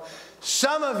a moment.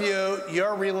 Some of you,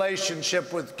 your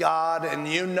relationship with God, and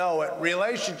you know it.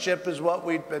 Relationship is what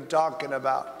we've been talking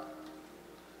about.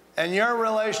 And your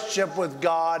relationship with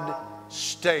God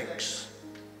stinks.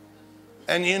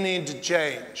 And you need to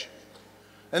change.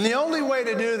 And the only way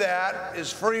to do that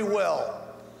is free will.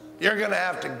 You're going to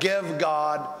have to give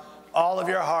God all of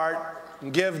your heart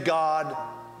and give God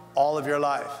all of your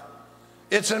life.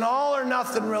 It's an all or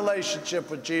nothing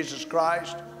relationship with Jesus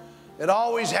Christ. It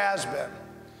always has been.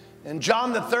 In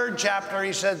John the 3rd chapter,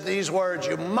 he said these words,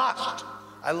 you must,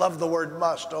 I love the word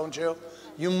must, don't you?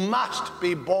 You must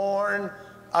be born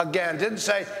again. Didn't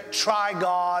say try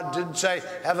God, didn't say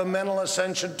have a mental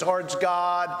ascension towards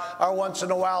God, or once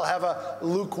in a while have a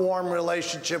lukewarm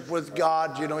relationship with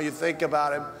God, you know, you think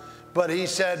about him. But he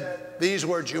said these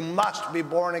words, you must be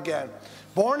born again.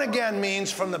 Born again means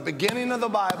from the beginning of the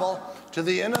Bible to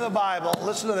the end of the Bible,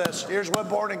 listen to this, here's what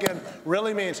born again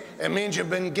really means. It means you've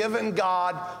been given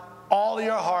God all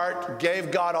your heart,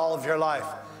 gave God all of your life.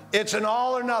 It's an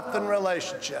all or nothing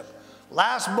relationship.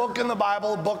 Last book in the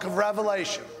Bible, book of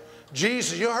Revelation.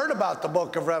 Jesus, you heard about the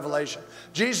book of Revelation.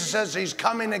 Jesus says he's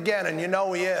coming again, and you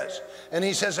know he is. And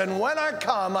he says, and when I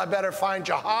come, I better find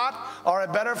you hot or I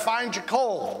better find you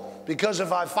cold. Because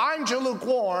if I find you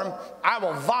lukewarm, I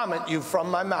will vomit you from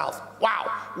my mouth.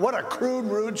 Wow, what a crude,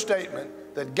 rude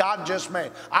statement that God just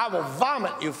made. I will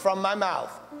vomit you from my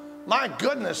mouth. My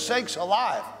goodness sakes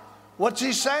alive. What's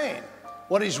he saying?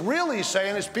 What he's really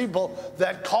saying is people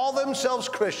that call themselves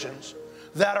Christians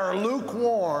that are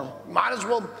lukewarm, might as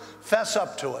well fess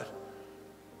up to it.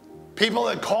 People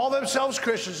that call themselves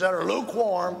Christians that are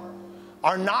lukewarm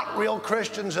are not real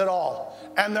Christians at all.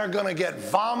 And they're going to get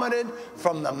vomited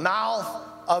from the mouth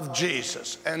of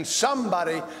Jesus. And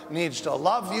somebody needs to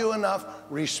love you enough,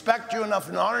 respect you enough,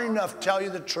 and honor you enough to tell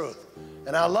you the truth.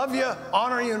 And I love you,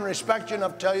 honor you, and respect you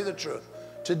enough to tell you the truth.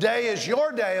 Today is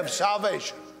your day of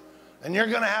salvation. And you're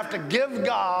going to have to give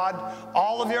God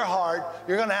all of your heart.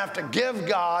 You're going to have to give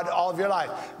God all of your life.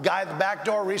 Guy at the back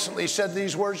door recently said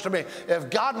these words to me.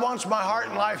 If God wants my heart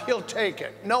and life, he'll take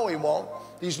it. No, he won't.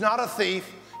 He's not a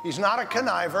thief. He's not a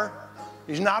conniver.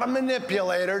 He's not a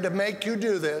manipulator to make you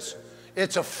do this.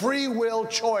 It's a free will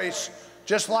choice.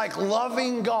 Just like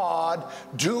loving God,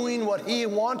 doing what he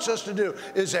wants us to do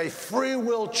is a free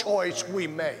will choice we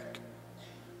make.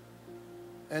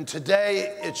 And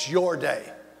today, it's your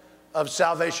day of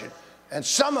salvation. And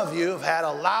some of you have had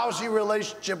a lousy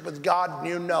relationship with God and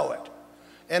you know it.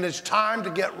 And it's time to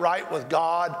get right with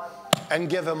God and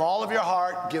give him all of your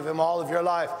heart, give him all of your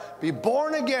life. Be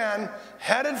born again,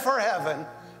 headed for heaven,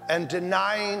 and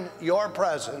denying your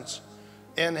presence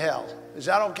in hell. Is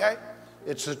that okay?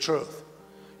 It's the truth.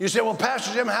 You say, well,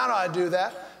 Pastor Jim, how do I do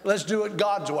that? Let's do it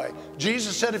God's way.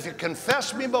 Jesus said, if you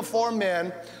confess me before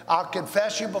men, I'll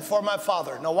confess you before my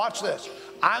Father. Now watch this.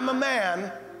 I'm a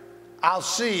man, I'll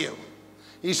see you.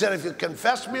 He said, if you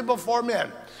confess me before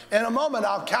men, in a moment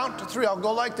I'll count to 3. I'll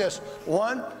go like this.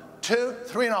 1, 2,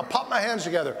 3, and I'll pop my hands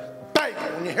together. Bang!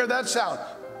 When you hear that sound,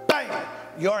 bang!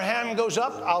 Your hand goes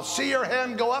up. I'll see your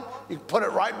hand go up. You put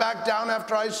it right back down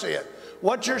after I see it.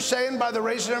 What you're saying by the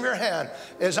raising of your hand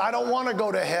is, I don't want to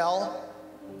go to hell.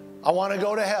 I want to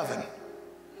go to heaven.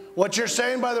 What you're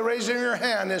saying by the raising of your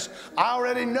hand is, I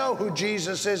already know who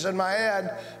Jesus is in my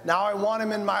head. Now I want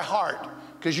him in my heart.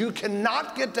 Because you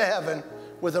cannot get to heaven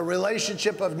with a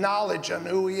relationship of knowledge on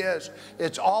who he is.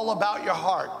 It's all about your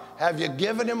heart. Have you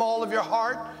given him all of your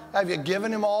heart? Have you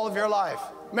given him all of your life?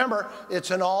 Remember, it's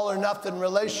an all or nothing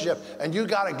relationship, and you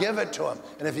got to give it to him.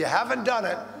 And if you haven't done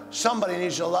it, somebody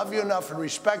needs to love you enough and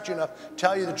respect you enough,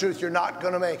 tell you the truth, you're not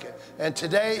going to make it. And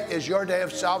today is your day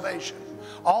of salvation.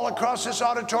 All across this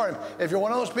auditorium, if you're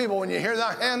one of those people, when you hear the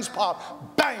hands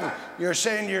pop, bang, you're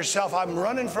saying to yourself, I'm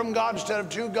running from God instead of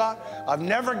to God. I've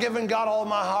never given God all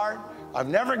my heart. I've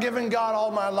never given God all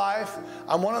my life.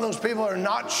 I'm one of those people who are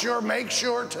not sure. Make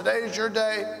sure today is your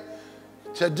day.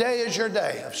 Today is your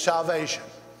day of salvation.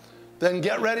 Then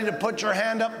get ready to put your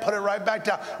hand up, put it right back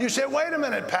down. You say, wait a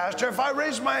minute, Pastor, if I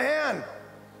raise my hand,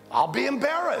 I'll be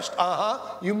embarrassed.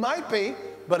 You might be,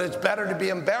 but it's better to be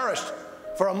embarrassed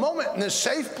for a moment in this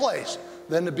safe place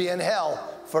than to be in hell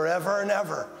forever and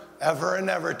ever, ever and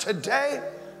ever. Today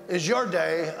is your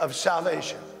day of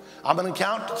salvation. I'm going to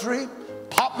count to 3,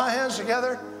 pop my hands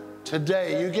together.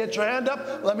 Today, you get your hand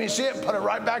up, let me see it, put it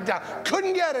right back down.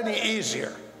 Couldn't get any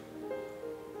easier.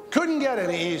 Couldn't get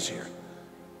any easier.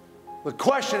 The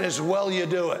question is, will you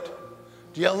do it?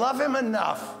 Do you love him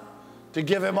enough to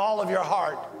give him all of your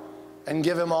heart and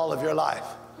give him all of your life?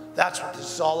 That's what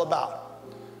this is all about.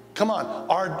 Come on,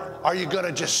 are you going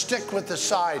to just stick with the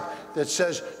side that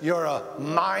says you're a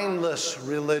mindless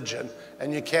religion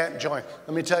and you can't join?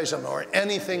 Let me tell you something, or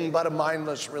anything but a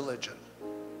mindless religion.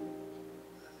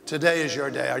 Today is your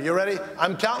day. Are you ready?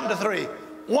 I'm counting to 3.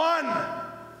 1,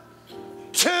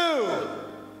 2,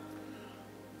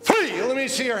 3. Let me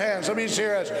see your hands. Let me see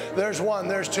your hands. There's 1.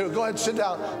 There's 2. Go ahead, sit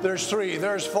down. There's 3.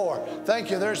 There's 4. Thank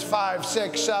you. There's 5,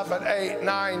 6, 7, 8,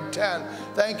 9, 10.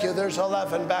 Thank you. There's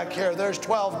 11 back here. There's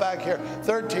 12 back here.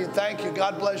 13. Thank you.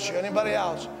 God bless you. Anybody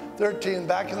else? 13.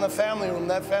 Back in the family room.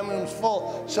 That family room's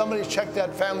full. Somebody check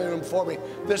that family room for me.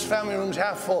 This family room's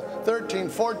half full. 13,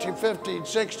 14, 15,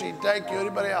 16. Thank you.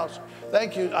 Anybody else?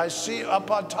 Thank you. I see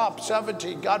up on top.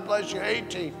 17. God bless you.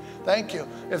 18. Thank you.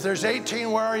 If there's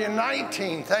 18, where are you?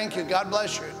 19. Thank you. God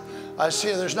bless you. I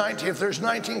see there's 19. If there's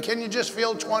 19, can you just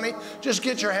feel 20? Just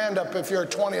get your hand up if you're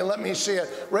 20 and let me see it.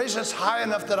 Raise it high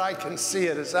enough that I can see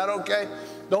it. Is that okay?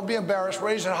 Don't be embarrassed.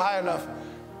 Raise it high enough.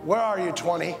 Where are you,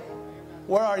 20?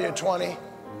 Where are you, 20?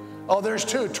 Oh, there's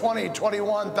 2. 20,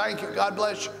 21. Thank you. God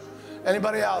bless you.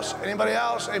 Anybody else? Anybody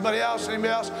else? Anybody else? Anybody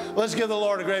else? Let's give the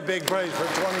Lord a great big praise for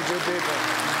 22 people.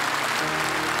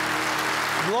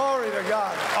 Glory to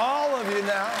God. All of you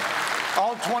now,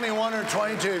 all 21 or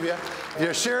 22 of you, if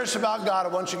you're serious about God, I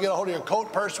want you to get a hold of your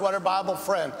coat, purse, sweater, Bible,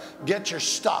 friend. Get your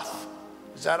stuff.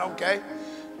 Is that okay?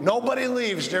 Nobody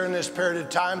leaves during this period of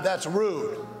time. That's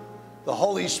rude. The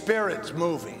Holy Spirit's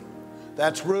moving.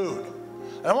 That's rude.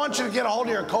 And I want you to get a hold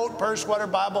of your coat, purse, sweater,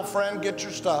 Bible, friend. Get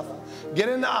your stuff. Get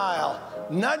in the aisle.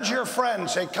 Nudge your friend.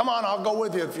 Say, come on, I'll go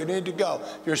with you if you need to go.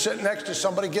 If you're sitting next to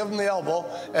somebody, give them the elbow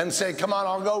and say, come on,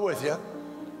 I'll go with you.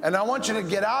 And I want you to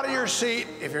get out of your seat.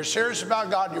 If you're serious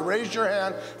about God, you raise your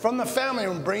hand from the family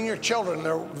room. Bring your children.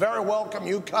 They're very welcome.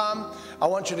 You come. I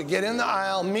want you to get in the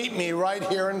aisle. Meet me right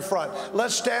here in front.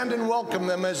 Let's stand and welcome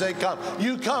them as they come.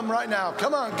 You come right now.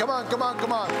 Come on, come on, come on,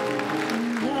 come on.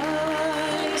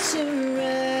 I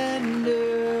surrender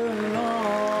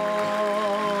all.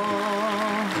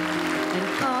 And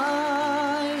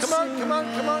I come on, come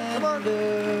on, come on, come on.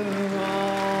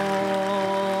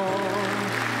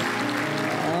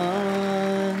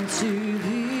 Unto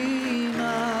thee,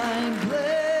 my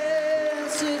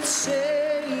blessed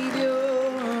Savior,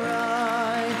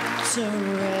 I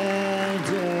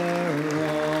surrender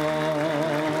all.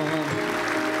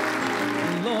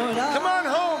 Lord, come on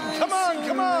home. Come on,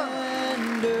 come on.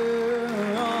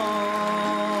 surrender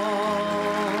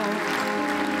all.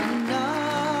 And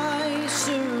I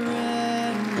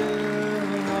surrender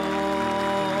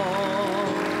all.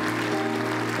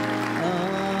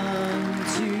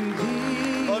 Unto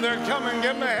thee, Oh, they're coming.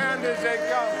 Give them a hand as they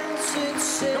come.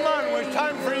 Come on, it's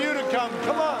time for you to come.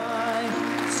 Come on. I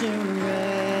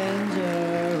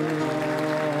surrender all.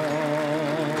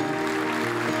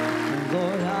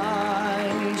 Lord,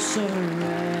 I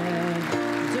surrender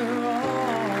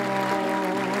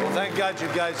all. Well, thank God you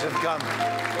guys have come.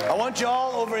 I want you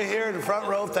all over here in the front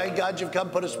row. Thank God you've come.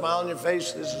 Put a smile on your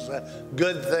face. This is a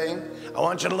good thing. I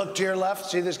want you to look to your left.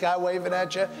 See this guy waving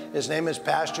at you? His name is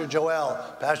Pastor Joel.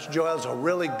 Pastor Joel is a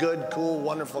really good, cool,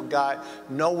 wonderful guy.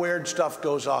 No weird stuff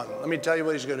goes on. Let me tell you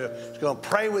what he's going to do. He's going to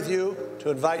pray with you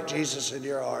to invite Jesus into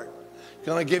your heart. He's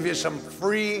going to give you some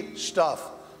free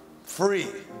stuff, free,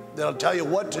 that'll tell you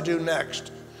what to do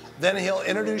next. Then he'll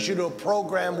introduce you to a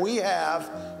program we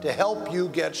have to help you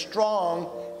get strong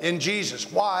in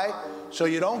Jesus. Why? So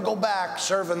you don't go back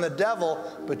serving the devil,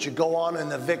 but you go on in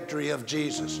the victory of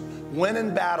Jesus.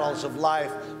 Winning battles of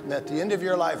life, and at the end of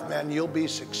your life, man, you'll be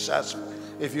successful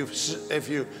if you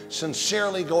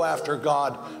sincerely go after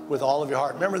God with all of your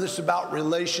heart. Remember, this is about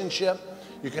relationship.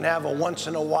 You can have a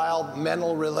once-in-a-while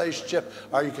mental relationship,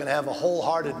 or you can have a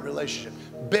wholehearted relationship.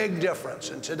 Big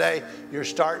difference. And today, you're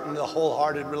starting the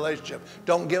wholehearted relationship.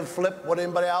 Don't give flip what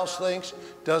anybody else thinks.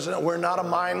 We're not a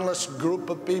mindless group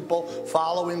of people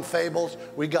following fables.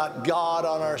 We got God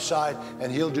on our side,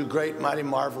 and he'll do great, mighty,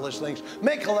 marvelous things.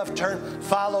 Make a left turn.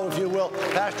 Follow, if you will,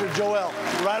 Pastor Joel,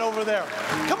 right over there.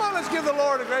 Come on, let's give the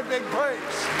Lord a great big praise.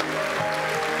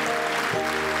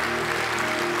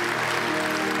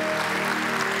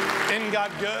 Isn't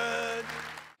God good?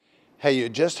 Hey, you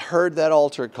just heard that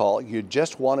altar call. You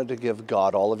just wanted to give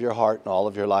God all of your heart and all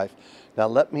of your life. Now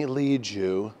let me lead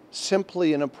you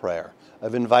simply in a prayer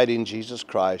of inviting Jesus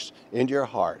Christ into your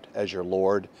heart as your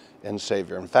Lord and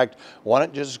Savior. In fact, why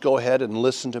don't you just go ahead and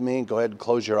listen to me? Go ahead and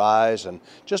close your eyes and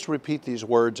just repeat these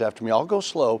words after me. I'll go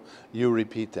slow. You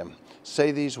repeat them.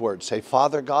 Say these words. Say,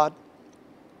 Father God,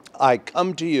 I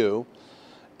come to you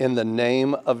in the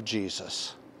name of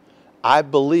Jesus. I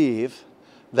believe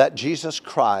that Jesus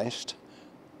Christ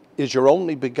is your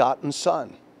only begotten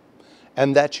Son,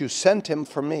 and that you sent him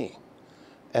for me,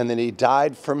 and that he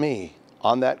died for me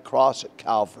on that cross at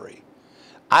Calvary.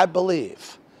 I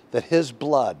believe that his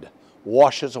blood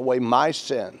washes away my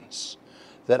sins,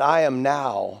 that I am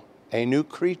now a new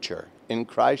creature in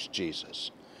Christ Jesus.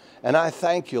 And I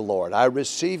thank you, Lord. I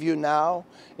receive you now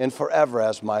and forever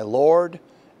as my Lord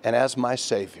and as my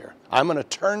Savior. I'm going to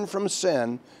turn from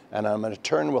sin, and I'm going to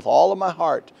turn with all of my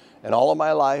heart and all of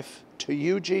my life to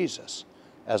you, Jesus,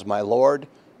 as my Lord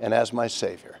and as my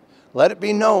Savior. Let it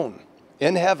be known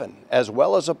in heaven as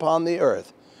well as upon the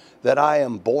earth that I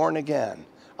am born again.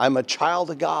 I'm a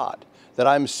child of God, that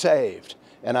I'm saved,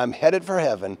 and I'm headed for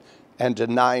heaven and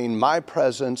denying my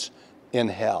presence in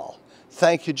hell.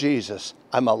 Thank you, Jesus.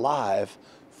 I'm alive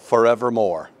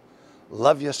forevermore.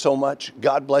 Love you so much.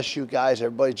 God bless you guys.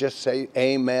 Everybody just say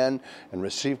amen and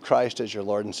receive Christ as your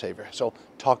Lord and Savior. So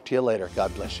talk to you later.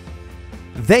 God bless you.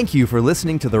 Thank you for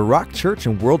listening to the Rock Church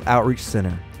and World Outreach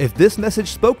Center. If this message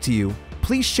spoke to you,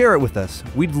 please share it with us.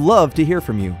 We'd love to hear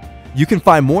from you. You can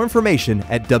find more information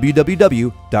at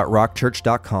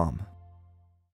www.rockchurch.com.